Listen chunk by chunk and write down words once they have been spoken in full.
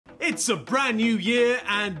It's a brand new year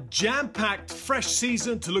and jam-packed fresh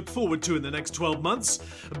season to look forward to in the next 12 months.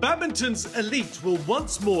 Badminton's elite will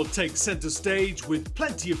once more take centre stage with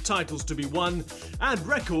plenty of titles to be won and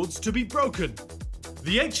records to be broken.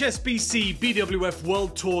 The HSBC BWF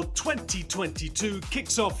World Tour 2022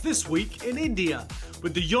 kicks off this week in India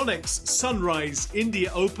with the Yonex Sunrise India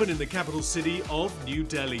Open in the capital city of New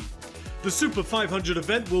Delhi. The Super 500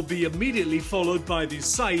 event will be immediately followed by the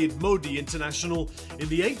Syed Modi International in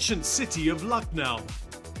the ancient city of Lucknow.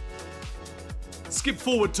 Skip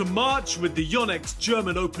forward to March with the Yonex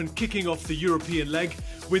German Open kicking off the European leg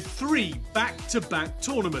with 3 back-to-back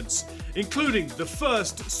tournaments, including the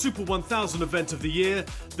first Super 1000 event of the year,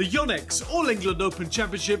 the Yonex All England Open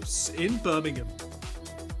Championships in Birmingham.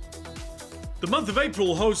 The month of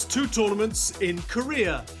April hosts 2 tournaments in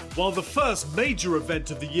Korea, while the first major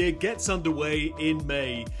event of the year gets underway in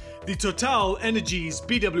May. The TotalEnergies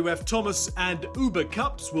BWF Thomas and Uber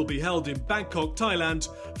Cups will be held in Bangkok, Thailand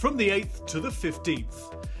from the 8th to the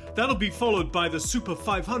 15th. That'll be followed by the Super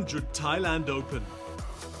 500 Thailand Open.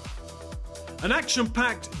 An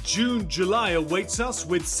action-packed June-July awaits us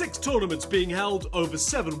with 6 tournaments being held over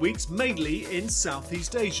 7 weeks, mainly in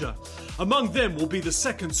Southeast Asia. Among them will be the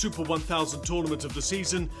second Super 1000 tournament of the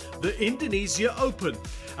season, the Indonesia Open,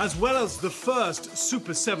 as well as the first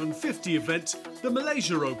Super 750 event, the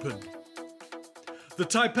Malaysia Open. The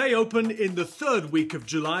Taipei Open in the 3rd week of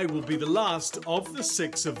July will be the last of the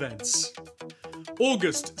 6 events.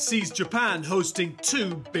 August sees Japan hosting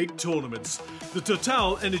 2 big tournaments. The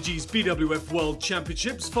TotalEnergies BWF World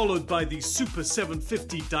Championships, followed by the Super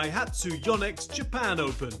 750 Daihatsu Yonex Japan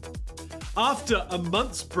Open. After a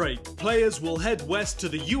month's break, players will head west to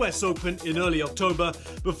the US Open in early October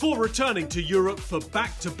before returning to Europe for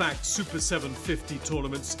back-to-back Super 750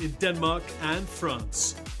 tournaments in Denmark and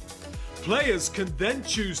France. Players can then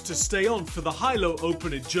choose to stay on for the Hilo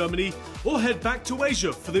Open in Germany or head back to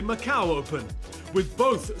Asia for the Macau Open, with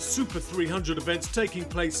both Super 300 events taking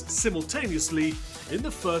place simultaneously in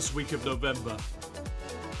the first week of November.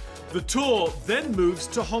 The tour then moves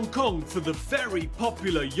to Hong Kong for the very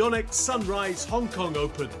popular Yonex Sunrise Hong Kong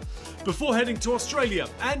Open, before heading to Australia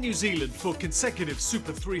and New Zealand for consecutive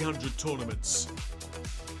Super 300 tournaments.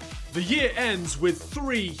 The year ends with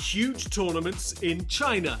 3 huge tournaments in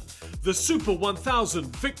China. The Super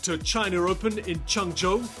 1000 Victor China Open in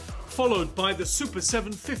Changzhou, followed by the Super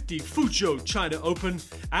 750 Fuzhou China Open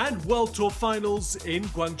and World Tour Finals in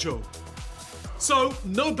Guangzhou. So,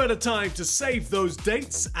 no better time to save those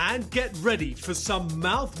dates and get ready for some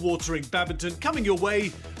mouth-watering badminton coming your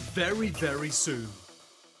way very, very soon.